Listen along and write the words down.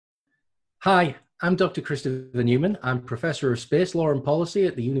Hi, I'm Dr. Christopher Newman. I'm Professor of Space Law and Policy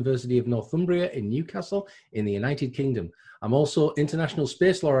at the University of Northumbria in Newcastle in the United Kingdom. I'm also International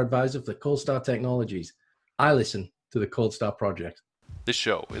Space Law Advisor for Cold Star Technologies. I listen to the Cold Star Project. This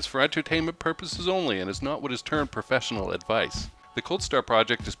show is for entertainment purposes only and is not what is termed professional advice. The Cold Star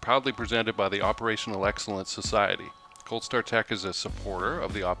Project is proudly presented by the Operational Excellence Society. Cold Star Tech is a supporter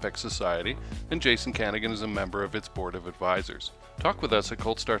of the OPEX Society, and Jason Canigan is a member of its board of advisors. Talk with us at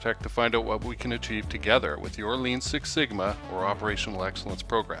Cold Star Tech to find out what we can achieve together with your Lean Six Sigma or Operational Excellence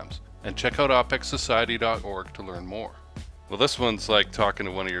programs. And check out opexsociety.org to learn more. Well, this one's like talking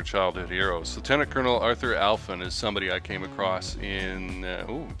to one of your childhood heroes. Lieutenant Colonel Arthur Alphen is somebody I came across in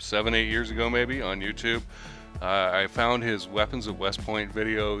 7-8 years ago maybe on YouTube. I found his Weapons of West Point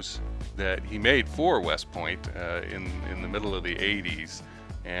videos that he made for West Point in the middle of the 80s,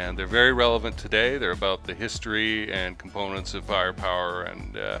 and they're very relevant today. They're about the history and components of firepower,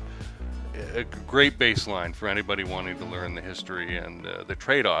 and a great baseline for anybody wanting to learn the history and the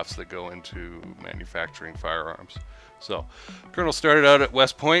trade-offs that go into manufacturing firearms. So, Colonel started out at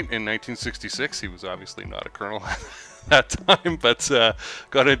West Point in 1966. He was obviously not a colonel at that time, but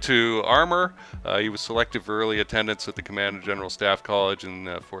got into armor. He was selected for early attendance at the Command and General Staff College in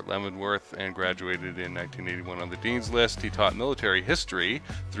Fort Leavenworth and graduated in 1981 on the Dean's List. He taught military history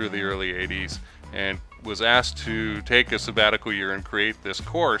through the early 80s and was asked to take a sabbatical year and create this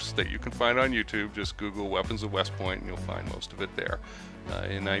course that you can find on YouTube. Just Google Weapons of West Point and you'll find most of it there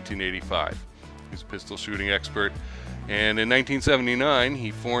in 1985. He's a pistol shooting expert. And in 1979, he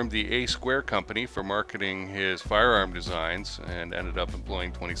formed the A Square Company for marketing his firearm designs and ended up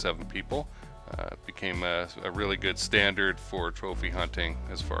employing 27 people. Became a really good standard for trophy hunting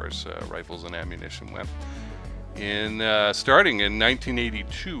as far as rifles and ammunition went. Starting in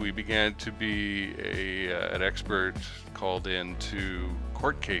 1982, he began to be an expert called into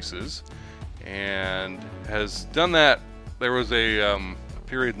court cases and has done that. There was a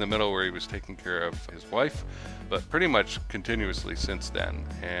period in the middle where he was taking care of his wife, but pretty much continuously since then.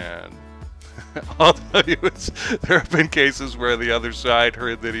 And although there have been cases where the other side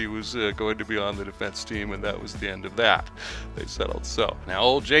heard that he was going to be on the defense team, and that was the end of that. They settled. So now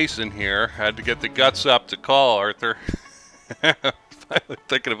old Jason here had to get the guts up to call Arthur. Finally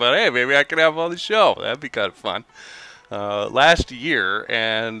thinking about, hey, maybe I could have him on the show. That'd be kind of fun. Last year,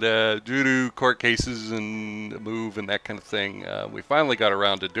 and due to court cases and a move and that kind of thing, we finally got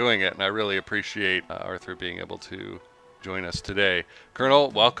around to doing it, and I really appreciate Arthur being able to join us today.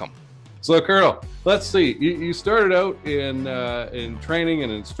 Colonel, welcome. So, Colonel, let's see. You started out in training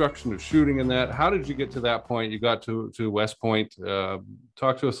and instruction of shooting and that. How did you get to that point? You got to West Point.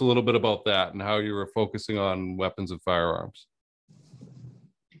 Talk to us a little bit about that and how you were focusing on weapons and firearms.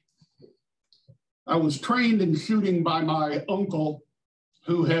 I was trained in shooting by my uncle,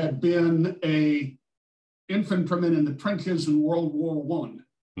 who had been an infantryman in the trenches in World War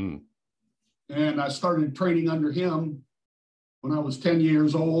I. And I started training under him when I was 10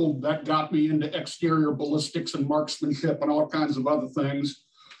 years old. That got me into exterior ballistics and marksmanship and all kinds of other things.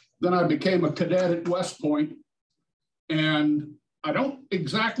 Then I became a cadet at West Point, and I don't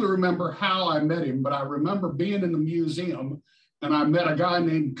exactly remember how I met him, but I remember being in the museum and I met a guy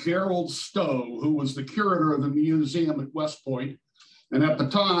named Gerald Stowe, who was the curator of the museum at West Point. And at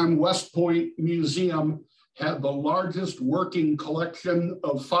the time, West Point Museum had the largest working collection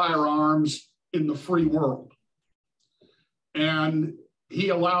of firearms in the free world. And he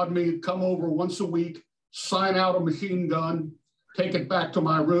allowed me to come over once a week, sign out a machine gun, take it back to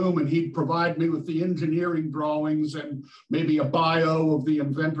my room, and he'd provide me with the engineering drawings and maybe a bio of the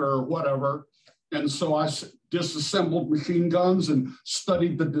inventor or whatever. And so I disassembled machine guns and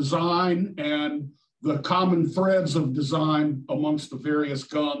studied the design and the common threads of design amongst the various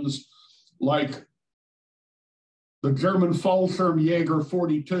guns, like the German Fallschirmjäger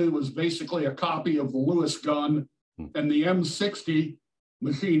 42 was basically a copy of the Lewis gun, and the M60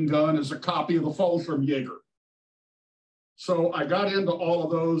 machine gun is a copy of the Fallschirmjäger. So I got into all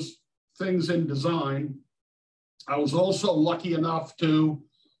of those things in design. I was also lucky enough to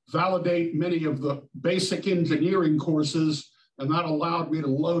validate many of the basic engineering courses, and that allowed me to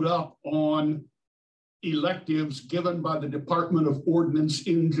load up on electives given by the Department of Ordnance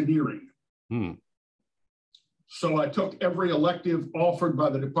Engineering. So I took every elective offered by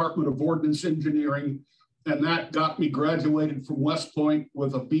the Department of Ordnance Engineering, and that got me graduated from West Point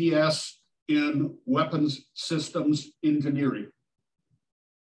with a BS in Weapons Systems Engineering.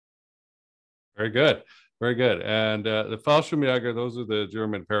 Very good. Very good. And the Fallschirmjäger, those are the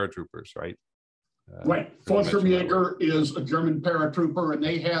German paratroopers, right? Right. Fallschirmjäger is a German paratrooper, and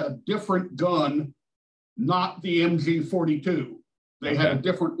they had a different gun, not the MG42. They had a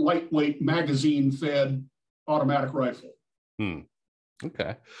different lightweight magazine-fed automatic rifle.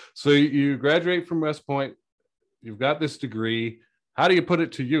 Okay. So you graduate from West Point. You've got this degree. How do you put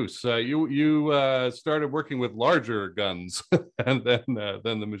it to use? You started working with larger guns and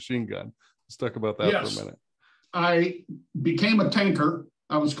than the machine gun. Let's talk about that for a minute. I became a tanker.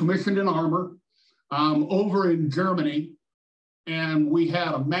 I was commissioned in armor over in Germany, and we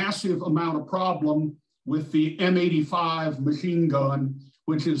had a massive amount of problem with the M85 machine gun,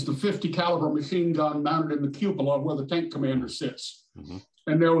 which is the 50 caliber machine gun mounted in the cupola where the tank commander sits.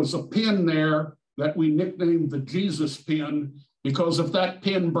 And there was a pin there that we nicknamed the Jesus pin, because if that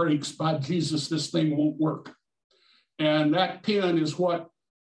pin breaks, by Jesus, this thing won't work. And that pin is what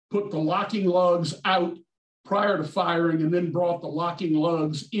put the locking lugs out prior to firing and then brought the locking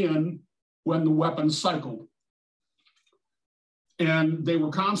lugs in when the weapon cycled. And they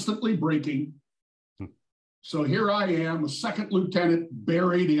were constantly breaking. So here I am, a second lieutenant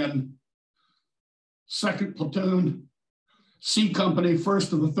buried in 2nd Platoon, C Company,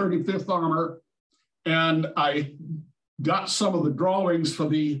 1st of the 35th Armor. And I got some of the drawings for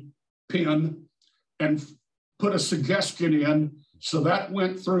the pin and put a suggestion in. So that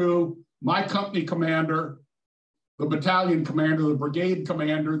went through my company commander, the battalion commander, the brigade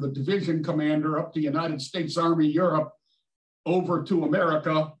commander, the division commander, up to United States Army Europe, over to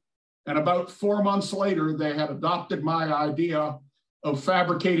America. And about 4 months later, they had adopted my idea of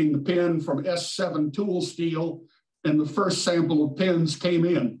fabricating the pin from S7 tool steel, and the first sample of pins came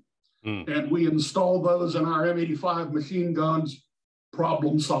in. And we installed those in our M85 machine guns.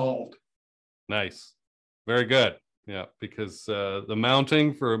 Problem solved. Nice. Very good. Yeah, because the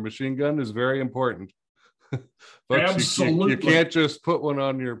mounting for a machine gun is very important. Folks, Absolutely. You can't just put one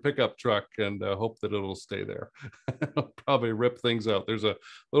on your pickup truck and hope that it'll stay there. It'll probably rip things out. There's a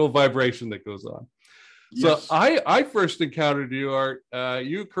little vibration that goes on. Yes. So I first encountered you, Art.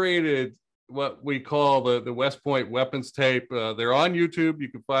 You created what we call the West Point weapons tape. They're on YouTube. You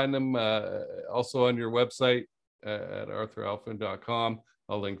can find them also on your website at arthuralfin.com.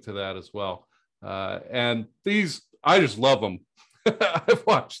 I'll link to that as well. And these, I just love them. I've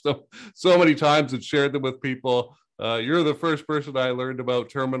watched them so many times and shared them with people. You're the first person I learned about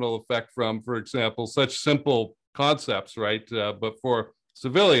terminal effect from, for example, such simple concepts, right? But for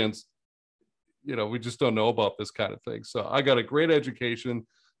civilians, we just don't know about this kind of thing. So I got a great education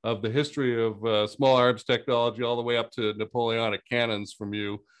of the history of small arms technology all the way up to Napoleonic cannons from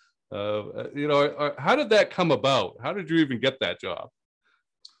you. How did that come about? How did you even get that job?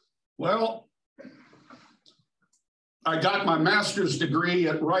 Well, I got my master's degree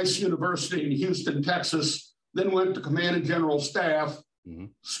at Rice University in Houston, Texas, then went to Command and General Staff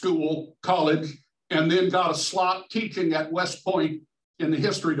School, college, and then got a slot teaching at West Point in the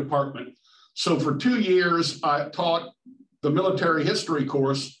history department. So for 2 years, I taught the military history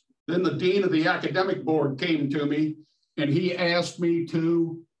course. Then the dean of the academic board came to me and he asked me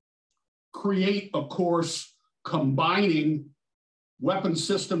to create a course combining weapons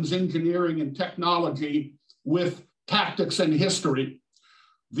systems engineering and technology with tactics and history.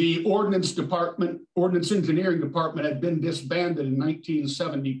 The Ordnance Engineering Department had been disbanded in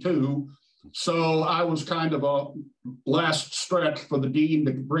 1972. So I was kind of a last stretch for the dean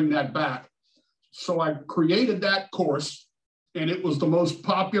to bring that back. So I created that course, and it was the most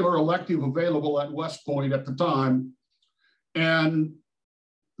popular elective available at West Point at the time. And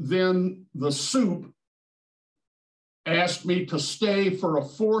then the SOUP asked me to stay for a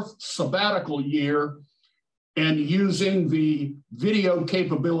 4th sabbatical year, and using the video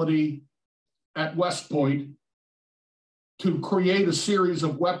capability at West Point to create a series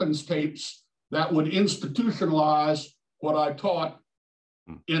of weapons tapes that would institutionalize what I taught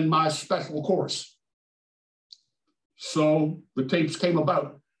in my special course. So the tapes came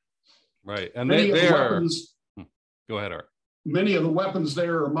about. Right, and they are... Weapons, go ahead, Art. Many of the weapons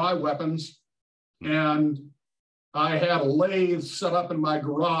there are my weapons, and I had a lathe set up in my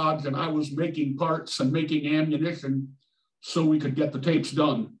garage, and I was making parts and making ammunition so we could get the tapes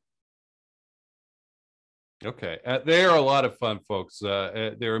done. Okay, they are a lot of fun, folks.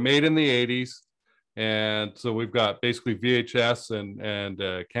 They were made in the 80s, and so we've got basically VHS and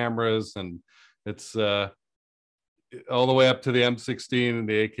cameras, and it's all the way up to the M16 and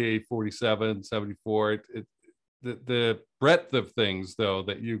the AK-47, 74. The breadth of things, though,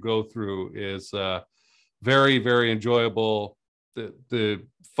 that you go through is very, very enjoyable. The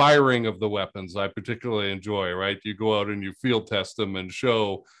firing of the weapons I particularly enjoy, right? You go out and you field test them and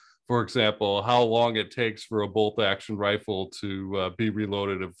show, for example, how long it takes for a bolt action rifle to be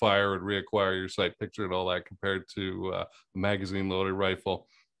reloaded and fire and reacquire your sight picture and all that compared to a magazine loaded rifle.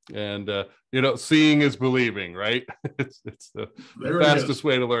 And, seeing is believing, right? It's the fastest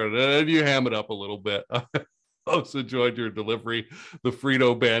way to learn it. And you ham it up a little bit. Also enjoyed your delivery. The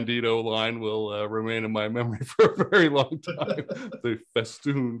Frito Bandito line will remain in my memory for a very long time. They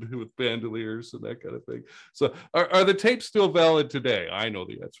festooned with bandoliers and that kind of thing. So are the tapes still valid today? I know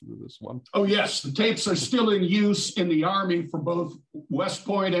the answer to this one. Oh, yes. The tapes are still in use in the Army for both West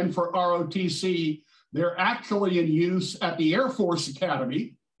Point and for ROTC. They're actually in use at the Air Force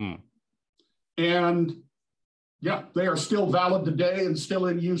Academy. And yeah, they are still valid today and still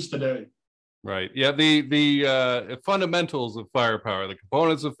in use today. Right. Yeah. The fundamentals of firepower, the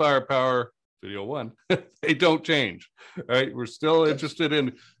components of firepower, video one, they don't change. Right. We're still interested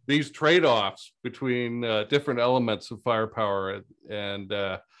in these trade-offs between different elements of firepower, and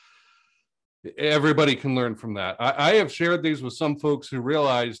everybody can learn from that. I have shared these with some folks who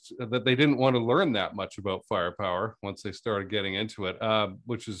realized that they didn't want to learn that much about firepower once they started getting into it,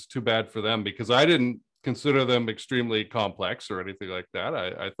 which is too bad for them, because I didn't consider them extremely complex or anything like that.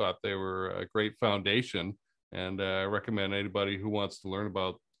 I thought they were a great foundation, and I recommend anybody who wants to learn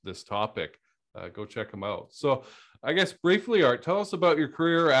about this topic, go check them out. So I guess briefly, Art, tell us about your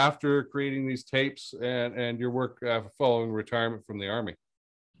career after creating these tapes and your work following retirement from the Army.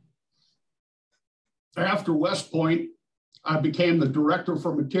 After West Point, I became the director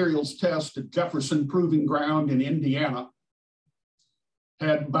for materials test at Jefferson Proving Ground in Indiana.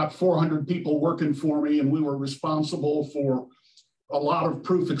 Had about 400 people working for me, and we were responsible for a lot of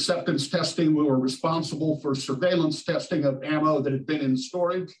proof acceptance testing. We were responsible for surveillance testing of ammo that had been in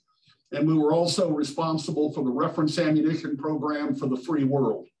storage. And we were also responsible for the reference ammunition program for the free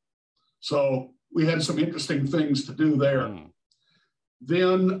world. So we had some interesting things to do there.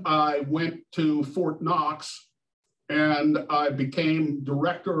 Then I went to Fort Knox, and I became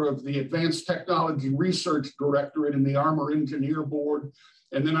director of the Advanced Technology Research Directorate in the Armor Engineer Board.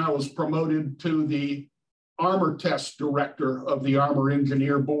 And then I was promoted to the Armor Test Director of the Armor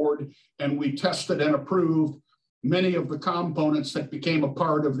Engineer Board. And we tested and approved many of the components that became a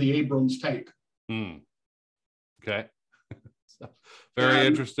part of the Abrams tank. Okay. Very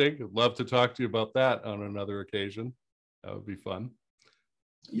interesting. I'd love to talk to you about that on another occasion. That would be fun.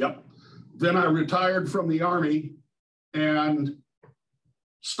 Yep. Then I retired from the Army and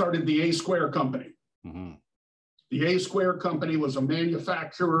started the A Square Company. The A Square Company was a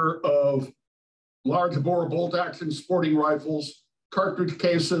manufacturer of large bore bolt action sporting rifles, cartridge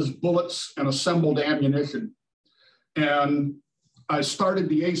cases, bullets, and assembled ammunition. And I started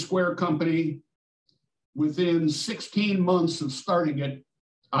the A Square Company. Within 16 months of starting it,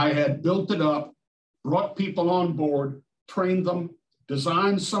 I had built it up, brought people on board, trained them,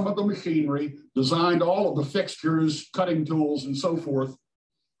 designed some of the machinery, designed all of the fixtures, cutting tools, and so forth.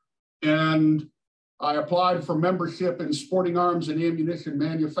 And I applied for membership in Sporting Arms and Ammunition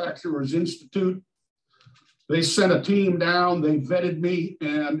Manufacturers Institute. They sent a team down, they vetted me,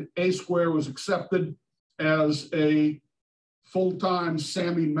 and A Square was accepted as a full-time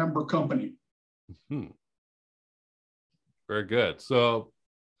SAMI member company. Very good. So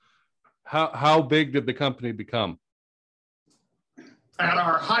how big did the company become? At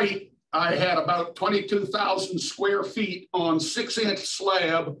our height, I had about 22,000 square feet on 6-inch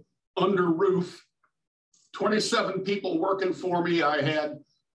slab under roof, 27 people working for me. I had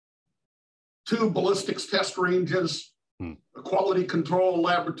 2 ballistics test ranges, a quality control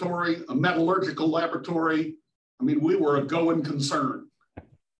laboratory, a metallurgical laboratory. I mean, we were a going concern.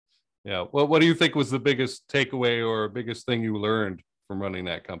 Yeah. Well, what do you think was the biggest takeaway or biggest thing you learned from running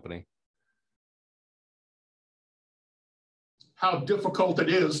that company? How difficult it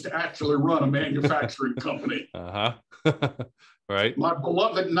is to actually run a manufacturing company. Right. My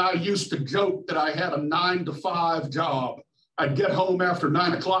beloved and I used to joke that I had a 9-to-5 job. I'd get home after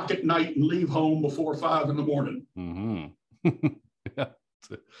 9 o'clock at night and leave home before 5 in the morning. Yeah,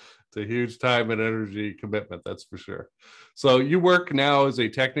 it's a huge time and energy commitment, that's for sure. So you work now as a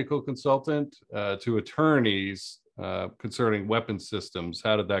technical consultant to attorneys concerning weapon systems.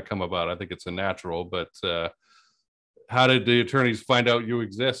 How did that come about? I think it's a natural, but how did the attorneys find out you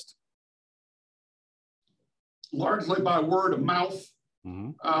exist? Largely by word of mouth.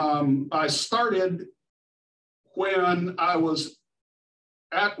 I started when I was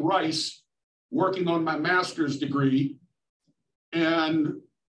at Rice working on my master's degree, and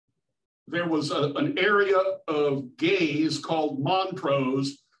there was an area of gays called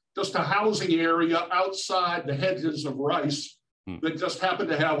Montrose, just a housing area outside the hedges of Rice that just happened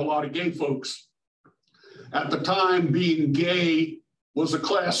to have a lot of gay folks. At the time, being gay was a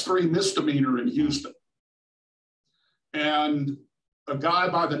class 3 misdemeanor in Houston. And a guy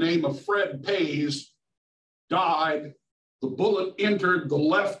by the name of Fred Pays died The bullet entered the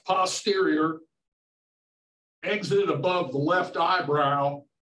left posterior, exited above the left eyebrow,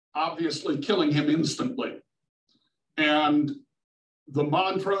 obviously killing him instantly. And the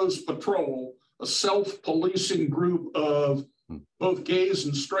Montrose Patrol, a self-policing group of both gays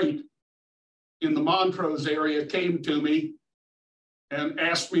and straight in the Montrose area, came to me and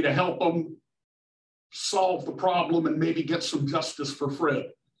asked me to help them solve the problem and maybe get some justice for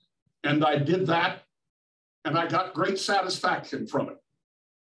Fred. And I did that, and I got great satisfaction from it.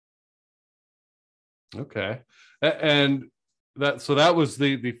 Okay. And that was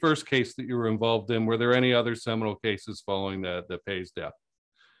the first case that you were involved in. Were there any other seminal cases following the Pay's death?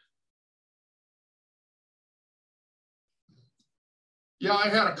 Yeah, I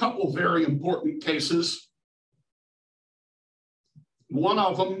had a couple very important cases. One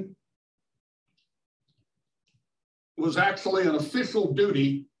of them was actually an official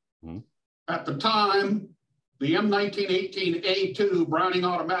duty. At the time, the M1918A2 Browning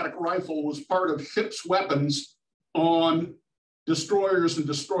automatic rifle was part of ship's weapons on destroyers and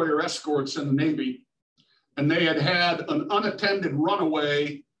destroyer escorts in the Navy. And they had had an unattended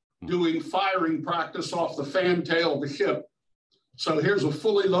runaway doing firing practice off the fantail of the ship. So here's a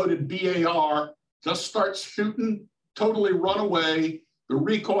fully loaded BAR, just starts shooting, totally run away. The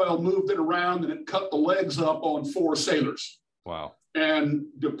recoil moved it around and it cut the legs up on 4 sailors. Wow. And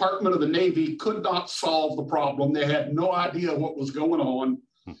Department of the Navy could not solve the problem. They had no idea what was going on.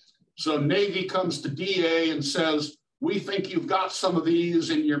 So Navy comes to DA and says, we think you've got some of these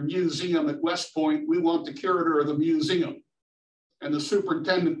in your museum at West Point. We want the curator of the museum. And the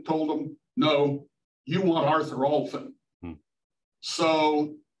superintendent told him, no, you want Arthur Alphen.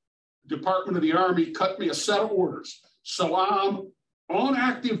 So Department of the Army cut me a set of orders. So I'm on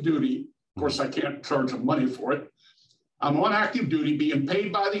active duty. Of course, I can't charge them money for it. I'm on active duty being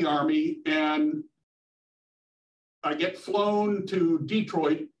paid by the Army, and I get flown to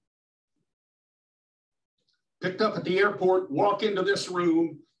Detroit, picked up at the airport, walk into this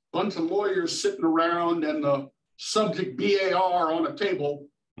room, bunch of lawyers sitting around and the subject BAR on a table.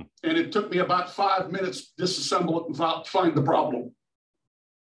 And it took me about 5 minutes to disassemble it and find the problem.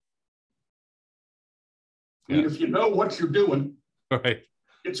 I mean, if you know what you're doing, right,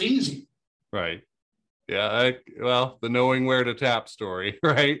 it's easy. Right. Yeah. Well, the knowing where to tap story,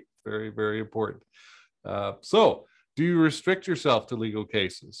 right? Very, very important. So do you restrict yourself to legal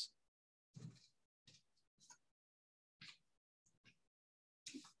cases?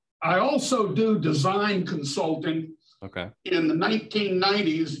 I also do design consulting. Okay. In the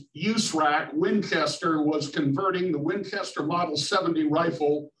 1990s, USRAC Winchester was converting the Winchester Model 70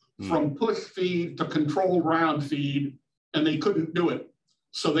 rifle from push feed to controlled round feed, and they couldn't do it.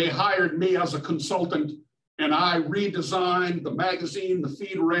 So they hired me as a consultant, and I redesigned the magazine, the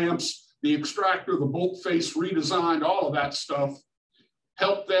feed ramps, the extractor, the bolt face, redesigned all of that stuff,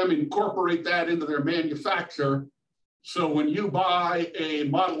 helped them incorporate that into their manufacture. So when you buy a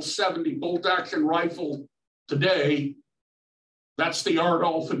Model 70 bolt action rifle today, that's the Art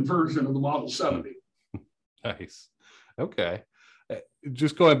Alphen version of the Model 70. Nice. Okay.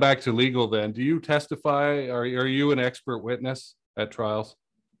 Just going back to legal then, do you testify? Are you an expert witness at trials?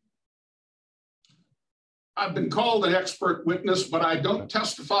 I've been called an expert witness, but I don't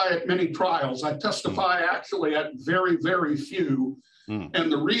testify at many trials. I testify actually at very, very few.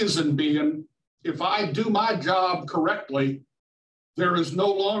 And the reason being, if I do my job correctly, there is no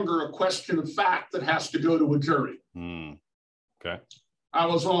longer a question of fact that has to go to a jury. Okay. I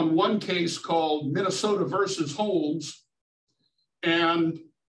was on one case called Minnesota versus Holmes, and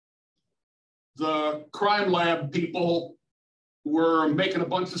the crime lab people were making a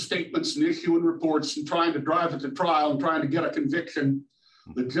bunch of statements and issuing reports and trying to drive it to trial and trying to get a conviction.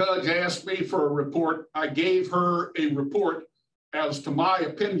 The judge asked me for a report. I gave her a report as to my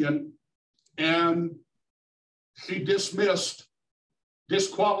opinion, and she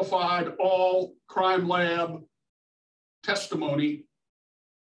disqualified all crime lab testimony,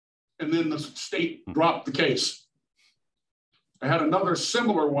 and then the state dropped the case. I had another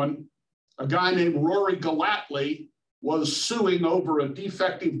similar one. A guy named Rory Gallatley was suing over a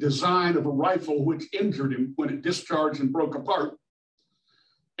defective design of a rifle which injured him when it discharged and broke apart.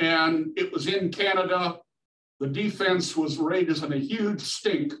 And it was in Canada. The defense was raising a huge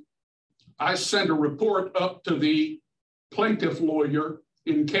stink. I sent a report up to the plaintiff lawyer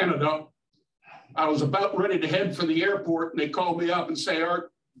in Canada. I was about ready to head for the airport, and they called me up and say,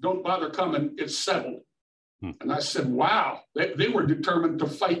 Art, don't bother coming, it's settled. And I said, wow, they were determined to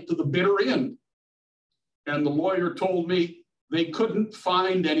fight to the bitter end. And the lawyer told me they couldn't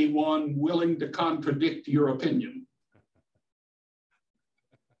find anyone willing to contradict your opinion.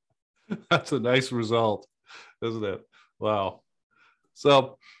 That's a nice result, isn't it? Wow.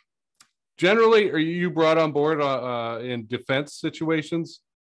 So generally, are you brought on board in defense situations?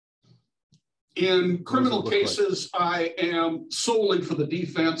 In criminal cases, I am solely for the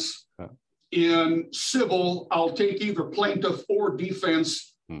defense. In civil, I'll take either plaintiff or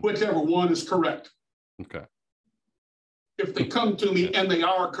defense, whichever one is correct. Okay. If they come to me and they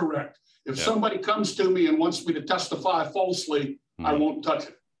are correct. If somebody comes to me and wants me to testify falsely, I won't touch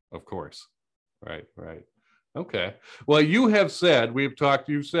it. Of course. Right. Okay. Well, you said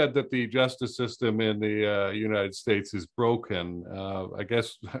that the justice system in the United States is broken. I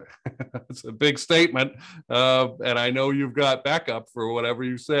guess it's a big statement. And I know you've got backup for whatever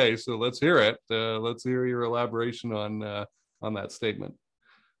you say. So let's hear it. Let's hear your elaboration on that statement.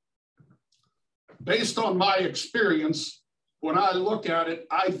 Based on my experience, when I look at it,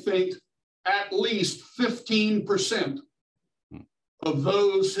 I think at least 15% of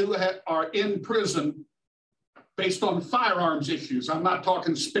those who are in prison based on firearms issues. I'm not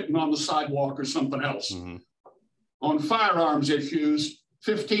talking spitting on the sidewalk or something else. On firearms issues,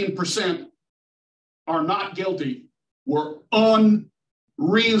 15% are not guilty, were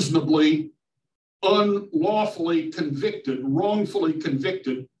unreasonably, unlawfully convicted, wrongfully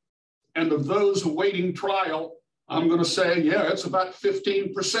convicted. And of those awaiting trial, I'm going to say, it's about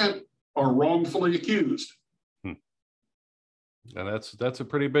 15% are wrongfully accused. And that's a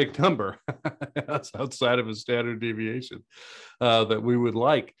pretty big number. That's outside of a standard deviation that we would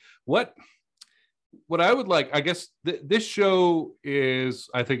like. What I would like, I guess this show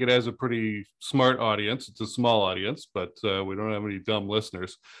I think it has a pretty smart audience. It's a small audience, but we don't have any dumb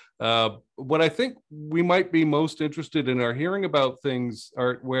listeners. What I think we might be most interested in are hearing about things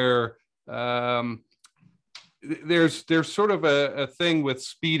where there's sort of a thing with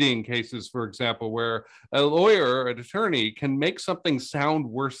speeding cases, for example, where a lawyer, an attorney can make something sound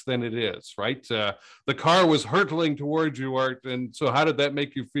worse than it is, right? The car was hurtling towards you, Art, and so how did that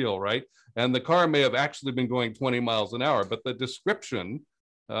make you feel, right? And the car may have actually been going 20 miles an hour, but the description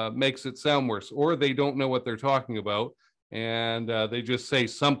makes it sound worse, or they don't know what they're talking about, and they just say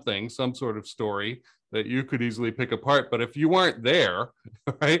some sort of story that you could easily pick apart. But if you aren't there,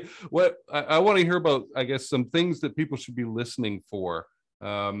 right, what I want to hear about, I guess, some things that people should be listening for.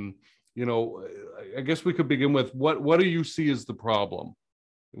 I guess we could begin with what do you see as the problem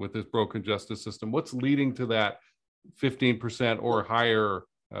with this broken justice system? What's leading to that 15% or higher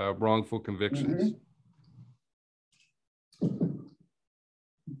wrongful convictions?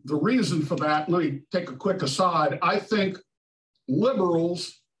 The reason for that, let me take a quick aside. I think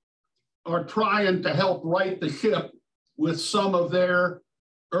liberals are trying to help right the ship with some of their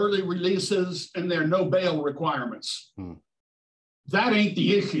early releases and their no bail requirements. That ain't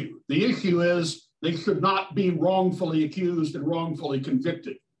the issue. The issue is they should not be wrongfully accused and wrongfully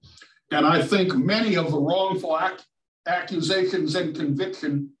convicted. And I think many of the wrongful accusations and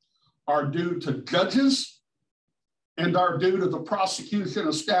conviction are due to judges and are due to the prosecution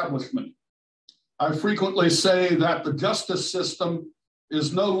establishment. I frequently say that the justice system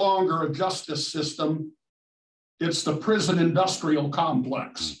is no longer a justice system. It's the prison industrial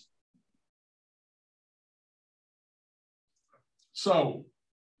complex. So,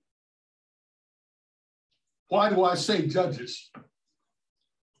 why do I say judges?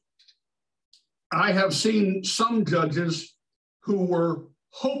 I have seen some judges who were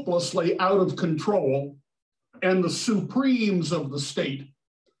hopelessly out of control, and the supremes of the state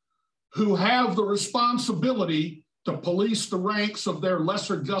who have the responsibility to police the ranks of their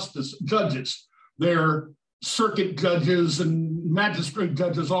lesser judges, their circuit judges and magistrate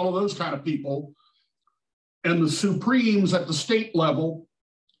judges, all of those kind of people. And the supremes at the state level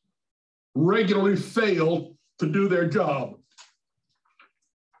regularly fail to do their job.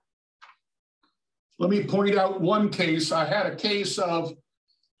 Let me point out one case. I had a case of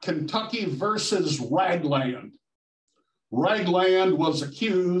Kentucky versus Ragland. Ragland was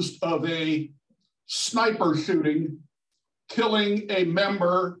accused of a sniper shooting, killing a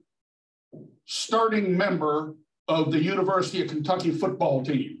starting member of the University of Kentucky football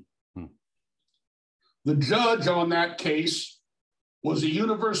team. The judge on that case was a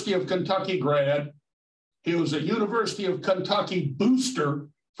University of Kentucky grad. He was a University of Kentucky booster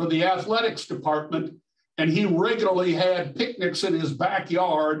for the athletics department, and he regularly had picnics in his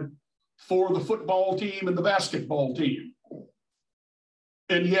backyard for the football team and the basketball team.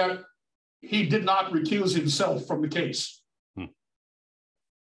 And yet, he did not recuse himself from the case.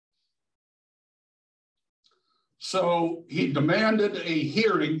 So he demanded a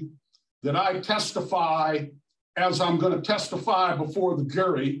hearing that I testify as I'm going to testify before the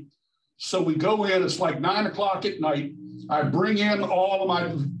jury. So we go in, it's like 9 o'clock at night. I bring in all of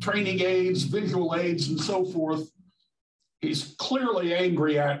my training aids, visual aids, and so forth. He's clearly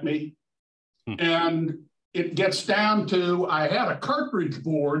angry at me. And it gets down to, I had a cartridge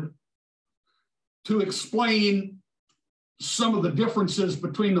board to explain some of the differences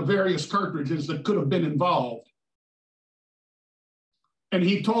between the various cartridges that could have been involved. And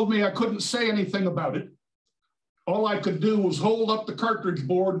he told me I couldn't say anything about it. All I could do was hold up the cartridge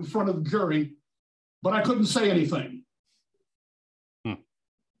board in front of the jury, but I couldn't say anything.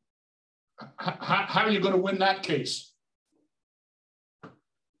 How are you going to win that case?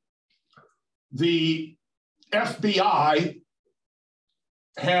 The FBI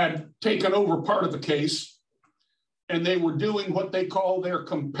had taken over part of the case, and they were doing what they call their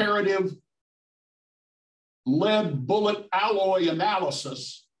comparative lead bullet alloy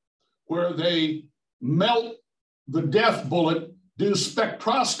analysis, where they melt the death bullet, do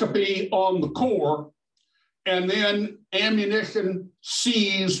spectroscopy on the core, and then ammunition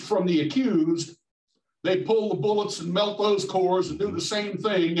seized from the accused, they pull the bullets and melt those cores and do the same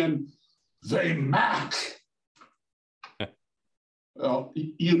thing, and they match. Well,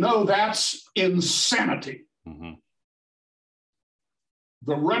 you know, that's insanity. Mm-hmm.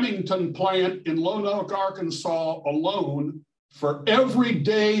 The Remington plant in Lone Oak, Arkansas alone, for every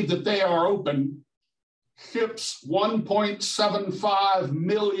day that they are open, ships 1.75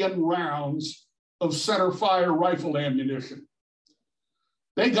 million rounds of center fire rifle ammunition.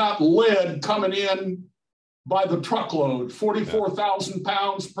 They got lead coming in by the truckload, 44,000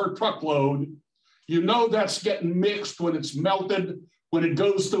 pounds per truckload. You know that's getting mixed when it's melted, when it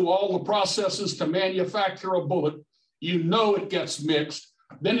goes through all the processes to manufacture a bullet. You know it gets mixed.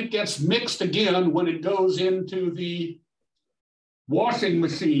 Then it gets mixed again when it goes into the washing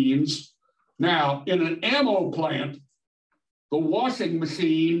machines. Now, in an ammo plant, the washing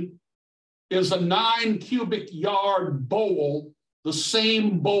machine is a 9 cubic yard bowl, the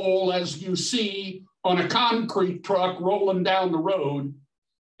same bowl as you see on a concrete truck rolling down the road.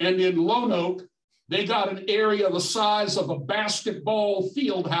 And in Lone Oak, they got an area the size of a basketball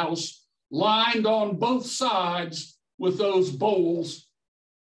field house lined on both sides with those bowls,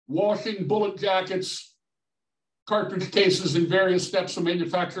 washing bullet jackets, cartridge cases in various steps of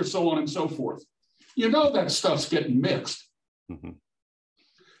manufacture, so on and so forth. You know that stuff's getting mixed. Mm-hmm.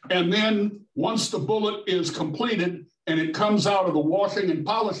 And then once the bullet is completed and it comes out of the washing and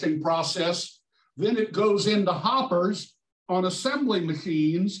polishing process, then it goes into hoppers on assembly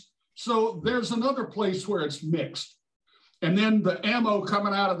machines. So there's another place where it's mixed. And then the ammo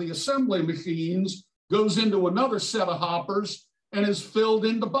coming out of the assembly machines goes into another set of hoppers and is filled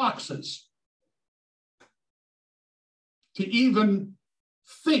into boxes. To even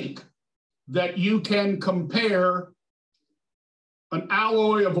think that you can compare an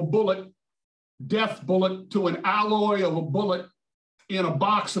alloy of a bullet, death bullet, to an alloy of a bullet in a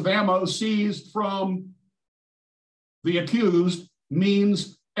box of ammo seized from the accused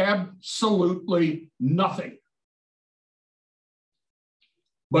means absolutely nothing.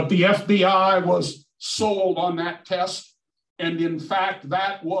 But the FBI was sold on that test. And in fact,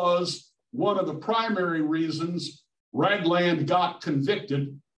 that was one of the primary reasons Ragland got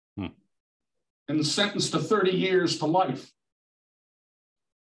convicted and sentenced to 30 years to life.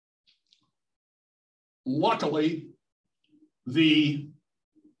 Luckily, the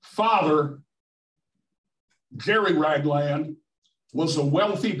father, Jerry Ragland, was a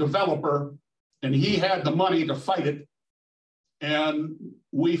wealthy developer, and he had the money to fight it. And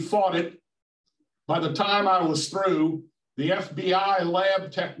we fought it. By the time I was through, the FBI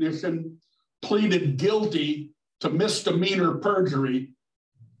lab technician pleaded guilty to misdemeanor perjury.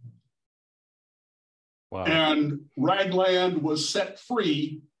 Wow. And Ragland was set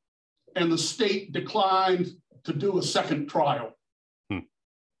free, and the state declined to do a second trial.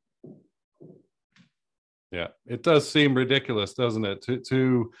 Yeah, it does seem ridiculous, doesn't it?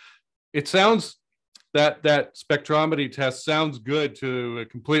 It sounds that spectrometry test sounds good to a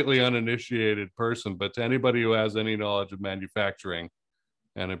completely uninitiated person, but to anybody who has any knowledge of manufacturing,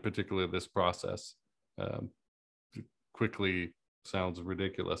 and in particular this process, quickly sounds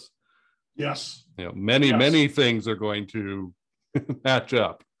ridiculous. Yes. You know, many things are going to match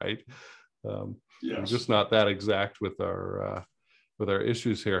up, right? Yes. We're just not that exact with our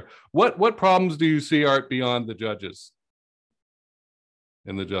issues here. What problems do you see, Art, beyond the judges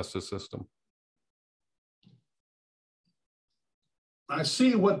in the justice system? I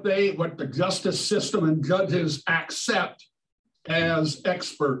see what the justice system and judges accept as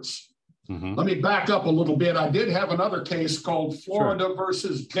experts. Mm-hmm. Let me back up a little bit. I did have another case called Florida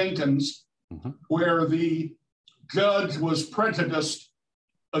versus Jenkins, mm-hmm. where the judge was prejudiced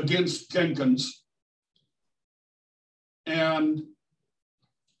against Jenkins. And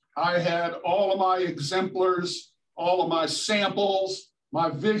I had all of my exemplars all of my samples, my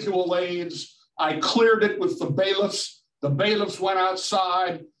visual aids. I cleared it with the bailiffs. The bailiffs went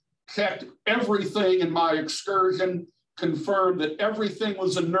outside, checked everything in my excursion, confirmed that everything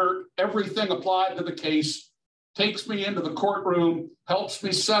was inert, everything applied to the case, takes me into the courtroom, helps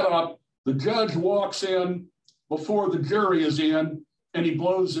me set up. The judge walks in before the jury is in, and he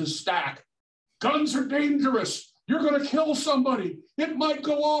blows his stack. Guns are dangerous. You're going to kill somebody. It might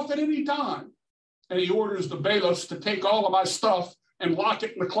go off at any time. And he orders the bailiffs to take all of my stuff and lock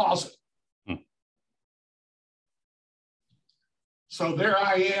it in the closet. So there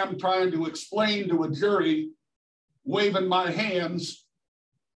I am trying to explain to a jury, waving my hands,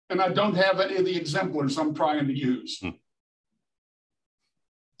 and I don't have any of the exemplars I'm trying to use.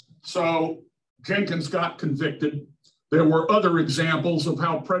 So Jenkins got convicted. There were other examples of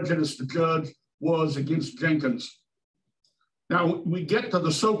how prejudiced the judge was against Jenkins. Now we get to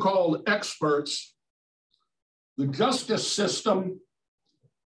the so-called experts. The justice system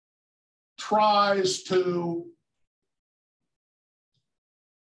tries to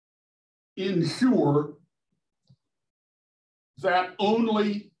ensure that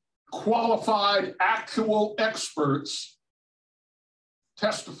only qualified actual experts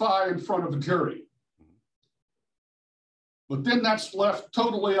testify in front of a jury. But then that's left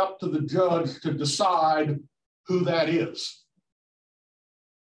totally up to the judge to decide who that is.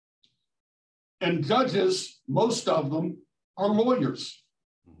 And judges, most of them, are lawyers.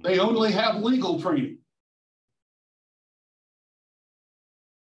 They only have legal training.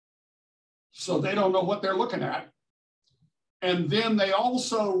 So they don't know what they're looking at. And then they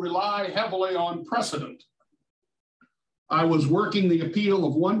also rely heavily on precedent. I was working the appeal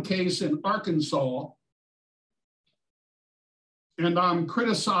of one case in Arkansas, and I'm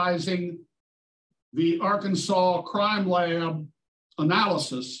criticizing the Arkansas Crime Lab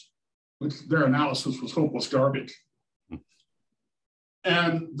analysis, which their analysis was hopeless garbage.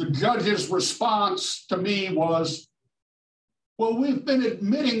 And the judge's response to me was, well, we've been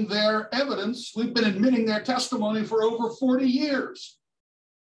admitting their evidence, we've been admitting their testimony for over 40 years.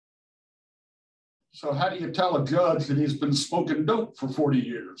 So how do you tell a judge that he's been smoking dope for 40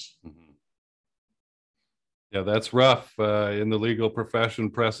 years? Yeah, that's rough. In the legal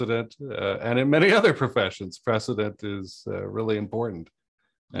profession, precedent, and in many other professions, precedent is really important.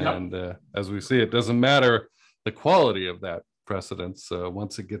 And as we see, it doesn't matter the quality of that precedence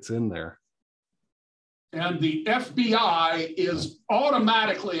once it gets in there. And the FBI is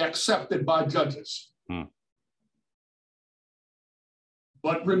automatically accepted by judges.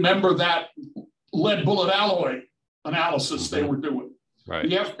 But remember that lead bullet alloy analysis they were doing. Right.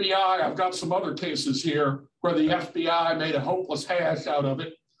 The FBI, I've got some other cases here where the FBI made a hopeless hash out of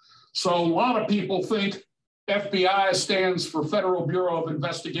it. So a lot of people think FBI stands for Federal Bureau of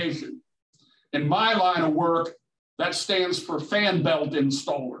Investigation. In my line of work, that stands for fan belt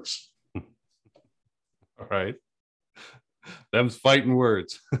installers. All right. Them's fighting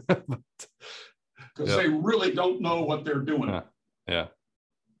words. Because they really don't know what they're doing. Yeah.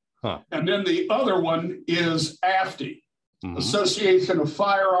 And then the other one is AFTE, Association of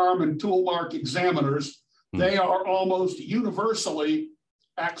Firearm and Tool Mark Examiners. They are almost universally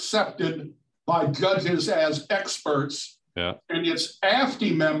accepted by judges as experts. And it's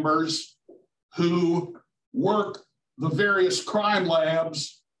AFTE members who work the various crime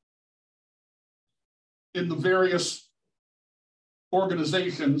labs in the various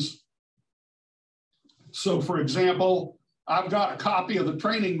organizations. So for example, I've got a copy of the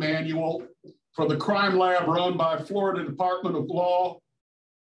training manual for the crime lab run by Florida Department of Law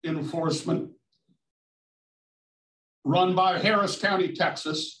Enforcement, run by Harris County,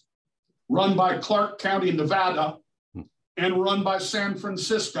 Texas, run by Clark County, Nevada, and run by San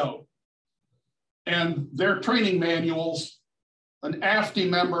Francisco. And their training manuals, an AFTE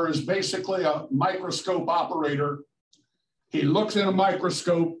member is basically a microscope operator. He looks in a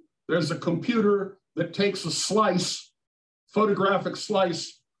microscope. There's a computer that takes a slice, photographic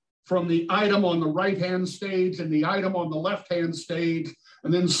slice, from the item on the right-hand stage and the item on the left-hand stage,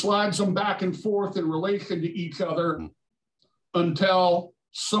 and then slides them back and forth in relation to each other until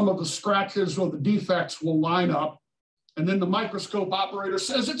some of the scratches or the defects will line up. And then the microscope operator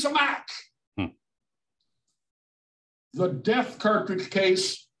says, it's a match. The death cartridge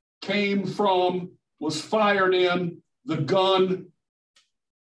case was fired in the gun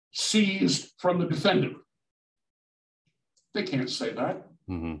seized from the defendant. They can't say that.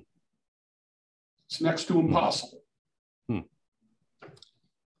 It's next to impossible.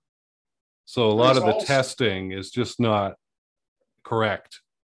 So a lot of the testing is just not correct.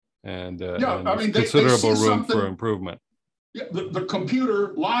 And, and I mean, considerable room for improvement. Yeah, the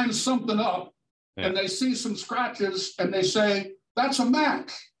computer lines something up and they see some scratches and they say, that's a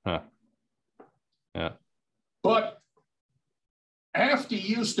match. Huh. Yeah. But AFTE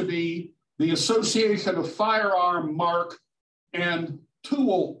used to be the Association of Firearm Mark and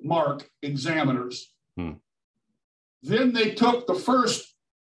Tool Mark Examiners. Then they took the first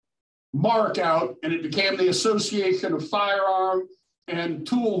mark out and it became the Association of Firearm and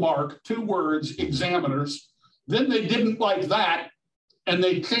Tool Mark, 2 words, Examiners. Then they didn't like that and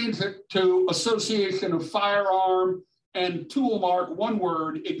they changed it to Association of Firearm and Tool Mark, 1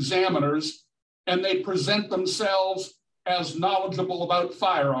 word, Examiners, and they present themselves as knowledgeable about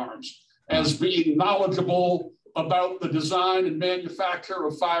firearms, as being knowledgeable about the design and manufacture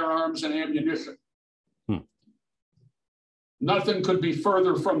of firearms and ammunition. Nothing could be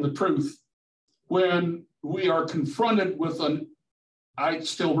further from the truth when we are confronted with I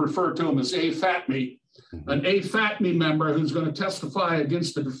still refer to him as AFATME, an AFATME member who's going to testify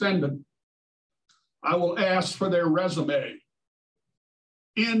against the defendant. I will ask for their resume.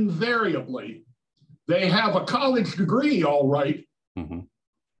 Invariably, they have a college degree, all right,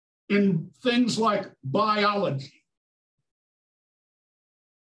 in things like biology.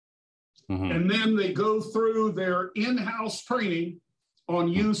 And then they go through their in-house training on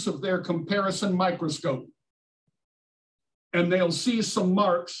use of their comparison microscope. And they'll see some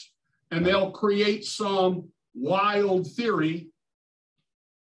marks and they'll create some wild theory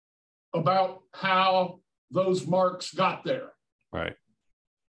about how those marks got there. Right.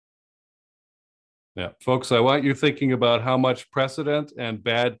 Yeah, folks, I want you thinking about how much precedent and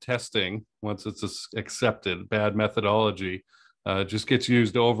bad testing, once it's accepted, bad methodology, just gets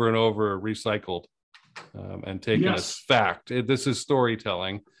used over and over, recycled, and taken as fact. This is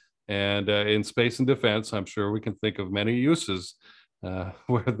storytelling. And in space and defense, I'm sure we can think of many uses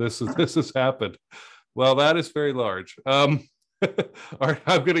where this has happened. Well, that is very large. Art,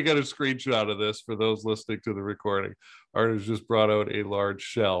 I'm going to get a screenshot of this for those listening to the recording. Art has just brought out a large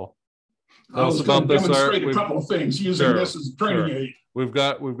shell. I was going to demonstrate a couple of things using this as a training aid. We've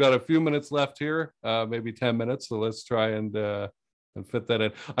got a few minutes left here, maybe 10 minutes. So let's try and fit that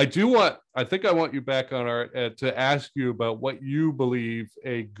in. I think I want you back on, Art, to ask you about what you believe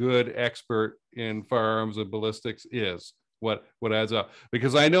a good expert in firearms and ballistics is. What adds up?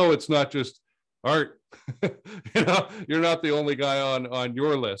 Because I know it's not just Art. You're not the only guy on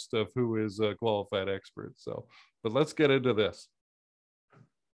your list of who is a qualified expert. So, but let's get into this.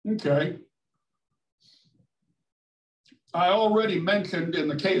 Okay. I already mentioned in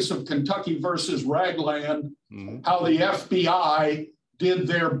the case of Kentucky versus Ragland, how the FBI did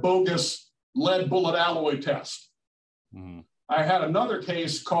their bogus lead bullet alloy test. I had another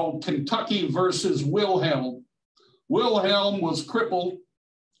case called Kentucky versus Wilhelm. Wilhelm was crippled,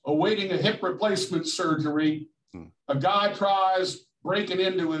 awaiting a hip replacement surgery. A guy tries breaking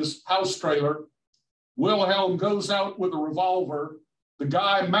into his house trailer. Wilhelm goes out with a revolver. The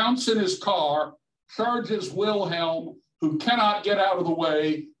guy mounts in his car, charges Wilhelm, who cannot get out of the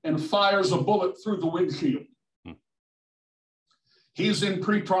way, and fires a bullet through the windshield. He's in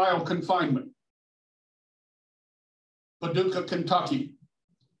pretrial confinement. Paducah, Kentucky.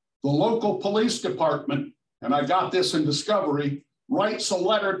 The local police department, and I got this in Discovery, writes a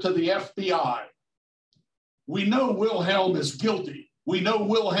letter to the FBI. We know Wilhelm is guilty. We know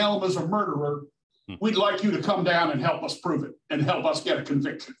Wilhelm is a murderer. We'd like you to come down and help us prove it and help us get a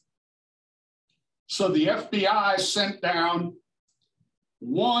conviction. So the FBI sent down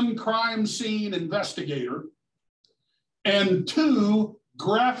 1 crime scene investigator and 2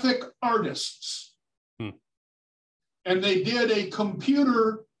 graphic artists. And they did a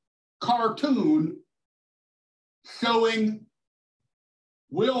computer cartoon showing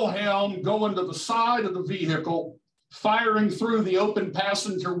Wilhelm going to the side of the vehicle, firing through the open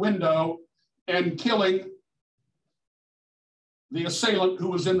passenger window and killing the assailant who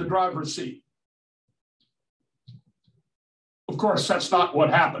was in the driver's seat. Of course, that's not what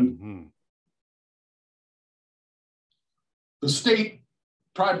happened. The state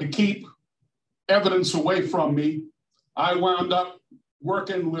tried to keep evidence away from me. I wound up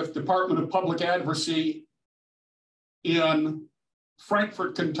working with Department of Public Advocacy in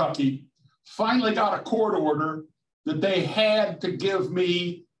Frankfort, Kentucky. Finally got a court order that they had to give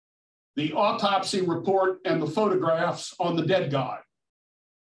me the autopsy report and the photographs on the dead guy.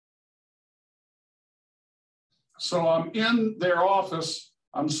 So I'm in their office,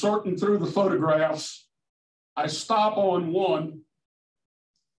 I'm sorting through the photographs. I stop on one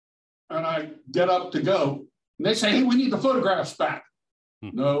and I get up to go. And they say, hey, we need the photographs back.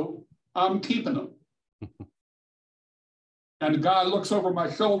 No, I'm keeping them. And the guy looks over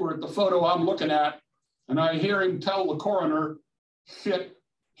my shoulder at the photo I'm looking at, and I hear him tell the coroner, shit,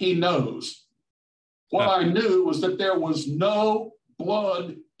 he knows. What I knew was that there was no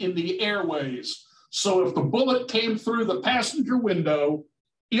blood in the airways. So if the bullet came through the passenger window,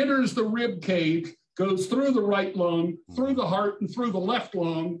 enters the rib cage, goes through the right lung, through the heart, and through the left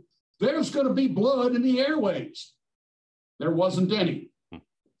lung, there's going to be blood in the airways. There wasn't any.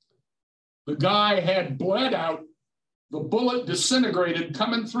 The guy had bled out. The bullet disintegrated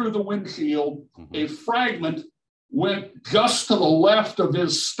coming through the windshield. A fragment went just to the left of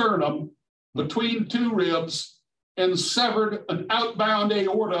his sternum between two ribs and severed an outbound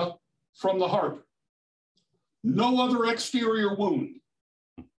aorta from the heart. No other exterior wound.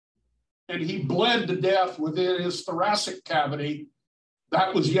 And he bled to death within his thoracic cavity.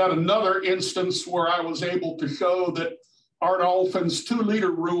 That was yet another instance where I was able to show that Arnolfin's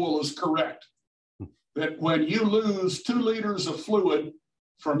 2-liter rule is correct. That when you lose 2 liters of fluid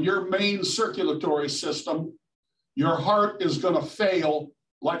from your main circulatory system, your heart is going to fail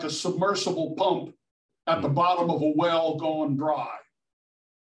like a submersible pump at the bottom of a well going dry.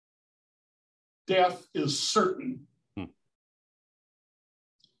 Death is certain.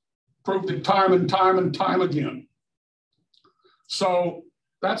 Proved it time and time and time again. So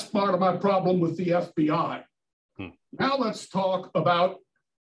that's part of my problem with the FBI. Now let's talk about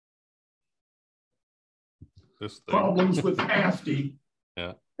problems with AFTI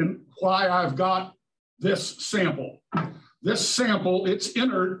and why I've got this sample. This sample, it's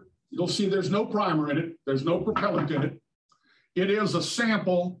inert. You'll see there's no primer in it. There's no propellant in it. It is a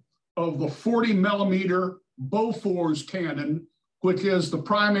sample of the 40 millimeter Bofors cannon, which is the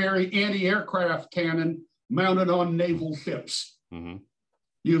primary anti-aircraft cannon mounted on naval ships.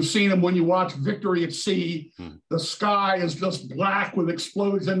 You've seen them when you watch Victory at Sea. The sky is just black with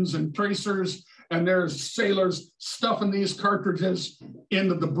explosions and tracers, and there's sailors stuffing these cartridges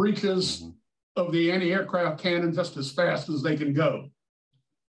into the breeches of the anti-aircraft cannon just as fast as they can go.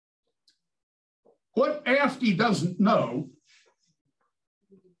 What AFTI doesn't know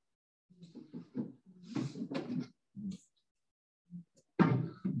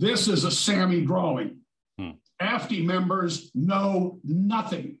this is a SAMI drawing. AFTI members know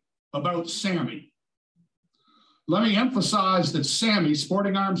nothing about SAMI. Let me emphasize that SAMI,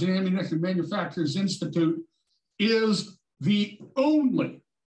 Sporting Arms and Ammunition Manufacturers Institute, is the only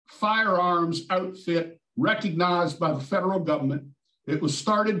firearms outfit recognized by the federal government. It was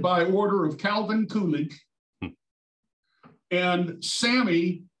started by order of Calvin Coolidge. And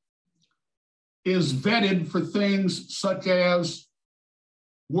SAMI is vetted for things such as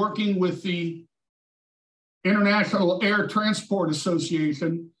working with the International Air Transport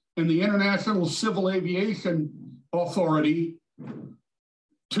Association and the International Civil Aviation Authority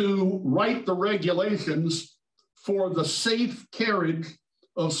to write the regulations for the safe carriage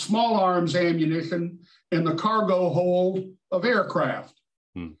of small arms ammunition in the cargo hold of aircraft.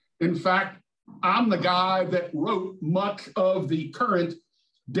 In fact, I'm the guy that wrote much of the current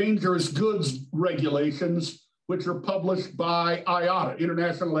dangerous goods regulations, which are published by IATA,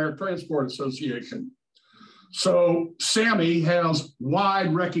 International Air Transport Association. So SAMI has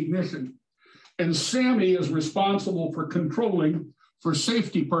wide recognition, and SAMI is responsible for controlling, for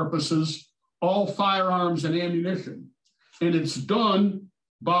safety purposes, all firearms and ammunition. And it's done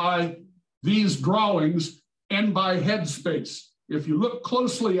by these drawings and by headspace. If you look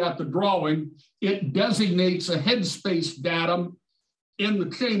closely at the drawing, it designates a headspace datum in the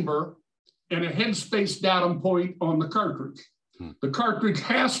chamber and a headspace datum point on the cartridge. The cartridge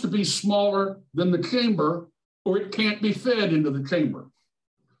has to be smaller than the chamber or it can't be fed into the chamber.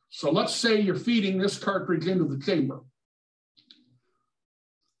 So let's say you're feeding this cartridge into the chamber.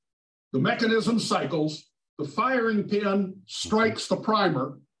 The mechanism cycles, the firing pin strikes the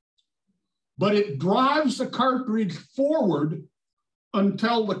primer, but it drives the cartridge forward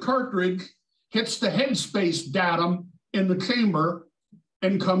until the cartridge hits the headspace datum in the chamber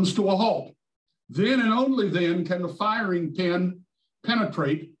and comes to a halt. Then and only then can the firing pin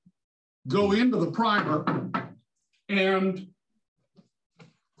penetrate, go into the primer, and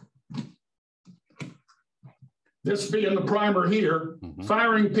this being the primer here,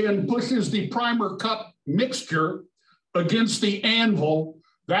 firing pin pushes the primer cup mixture against the anvil.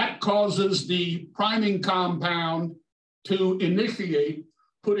 That causes the priming compound to initiate,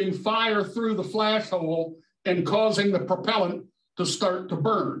 putting fire through the flash hole and causing the propellant to start to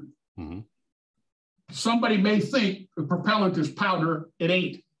burn. Somebody may think the propellant is powder. It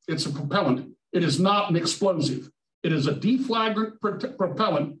ain't. It's a propellant. It is not an explosive. It is a deflagrant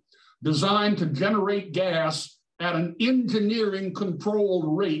propellant designed to generate gas at an engineering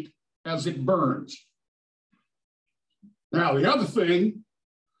controlled rate as it burns. Now, the other thing,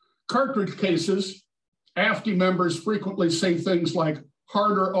 cartridge cases, AFTI members frequently say things like,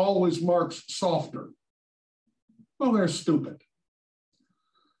 harder always marks softer. Well, they're stupid.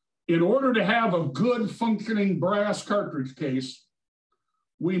 In order to have a good functioning brass cartridge case,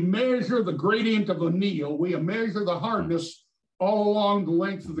 we measure the gradient of anneal, we measure the hardness all along the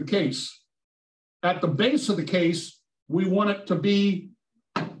length of the case. At the base of the case, we want it to be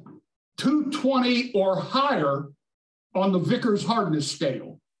 220 or higher on the Vickers hardness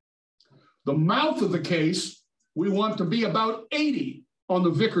scale. The mouth of the case, we want to be about 80 on the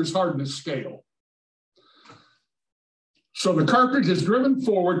Vickers hardness scale. So the cartridge is driven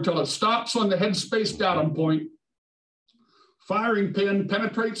forward till it stops on the headspace datum point. Firing pin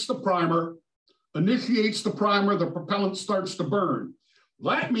penetrates the primer, initiates the primer, the propellant starts to burn.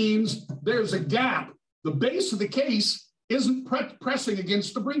 That means there's a gap. The base of the case isn't pressing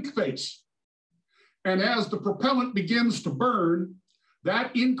against the brink face. And as the propellant begins to burn,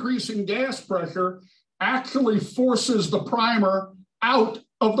 that increase in gas pressure actually forces the primer out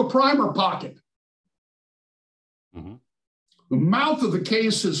of the primer pocket. Mm-hmm. The mouth of the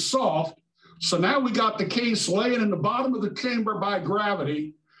case is soft, so now we got the case laying in the bottom of the chamber by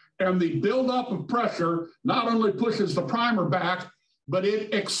gravity, and the buildup of pressure not only pushes the primer back, but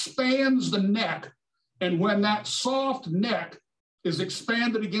it expands the neck. And when that soft neck is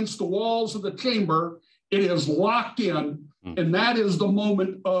expanded against the walls of the chamber, it is locked in, and that is the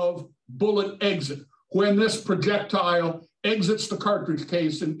moment of bullet exit, when this projectile exits the cartridge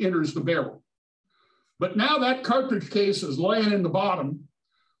case and enters the barrel. But now that cartridge case is laying in the bottom,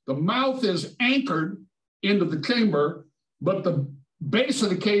 the mouth is anchored into the chamber, but the base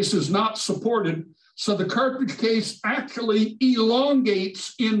of the case is not supported, so the cartridge case actually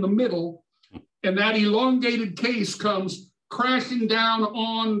elongates in the middle, and that elongated case comes crashing down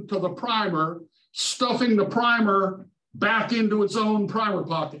onto the primer, stuffing the primer back into its own primer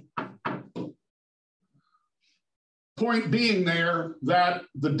pocket. Point being there that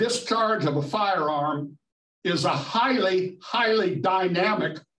the discharge of a firearm is a highly, highly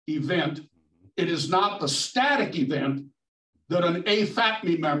dynamic event. It is not the static event that an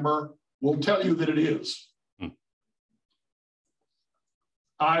AFACME member will tell you that it is.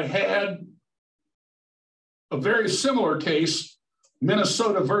 I had a very similar case,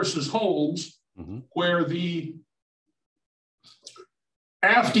 Minnesota versus Holmes, where the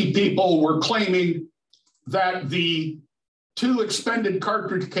AFTI people were claiming that the 2 expended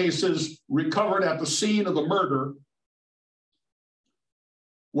cartridge cases recovered at the scene of the murder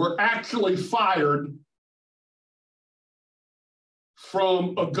were actually fired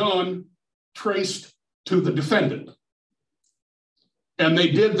from a gun traced to the defendant. And they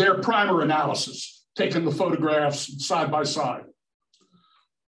did their primer analysis, taking the photographs side by side.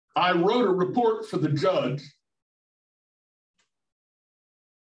 I wrote a report for the judge.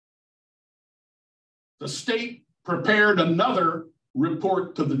 The state prepared another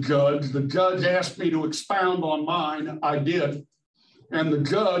report to the judge. The judge asked me to expound on mine. I did. And the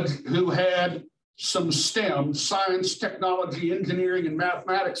judge, who had some STEM, science, technology, engineering, and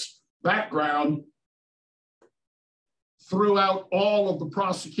mathematics background, threw out all of the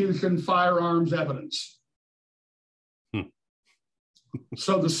prosecution firearms evidence.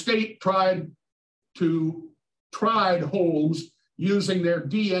 So the state tried Holmes using their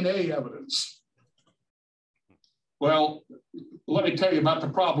DNA evidence. Well, let me tell you about the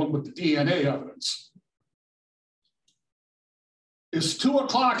problem with the DNA evidence. It's 2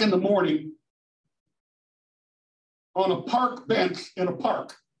 o'clock in the morning on a park bench in a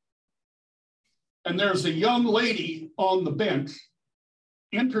park. And there's a young lady on the bench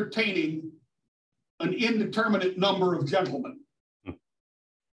entertaining an indeterminate number of gentlemen.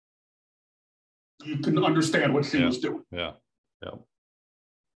 You can understand what she was doing. Yeah.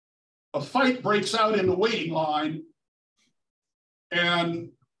 A fight breaks out in the waiting line, and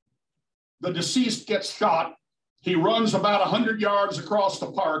the deceased gets shot. He runs about 100 yards across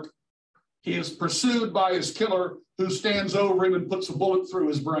the park. He is pursued by his killer, who stands over him and puts a bullet through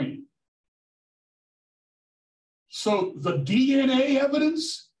his brain. So the DNA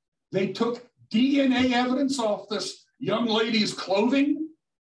evidence, they took DNA evidence off this young lady's clothing.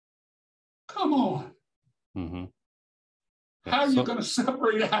 Come on. How are you going to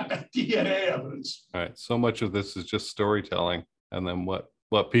separate out that DNA evidence? All right. So much of this is just storytelling, and then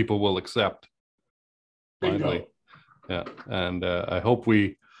what people will accept. Finally. Yeah. And I hope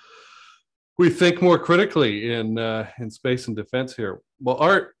we think more critically in space and defense here. Well,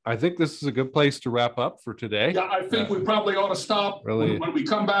 Art, I think this is a good place to wrap up for today. Yeah, I think we probably ought to stop. Really, when we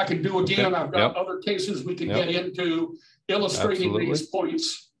come back and do again. I've got other cases we can get into illustrating these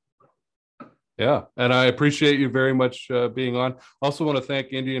points. Yeah, and I appreciate you very much being on. Also want to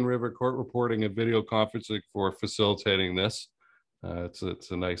thank Indian River Court Reporting and Video Conferencing for facilitating this.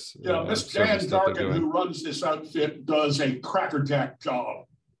 It's a nice. Mr. Dan Darkin, who runs this outfit, does a crackerjack job.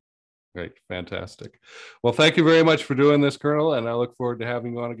 Great, fantastic. Well, thank you very much for doing this, Colonel, and I look forward to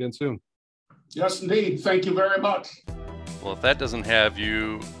having you on again soon. Yes, indeed. Thank you very much. Well, if that doesn't have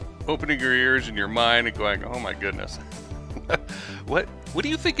you opening your ears and your mind and going, oh my goodness, what do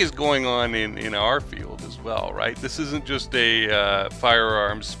you think is going on in our field as well, right? This isn't just a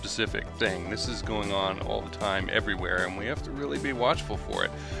firearms specific thing. This is going on all the time everywhere, and we have to really be watchful for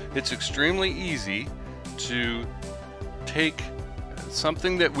it. It's extremely easy to take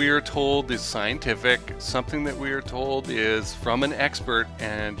something that we are told is scientific, something that we are told is from an expert,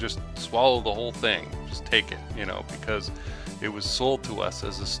 and just swallow the whole thing. Just take it, because it was sold to us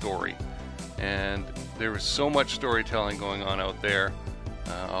as a story. And there is so much storytelling going on out there.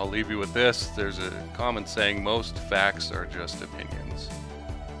 I'll leave you with this. There's a common saying, most facts are just opinions.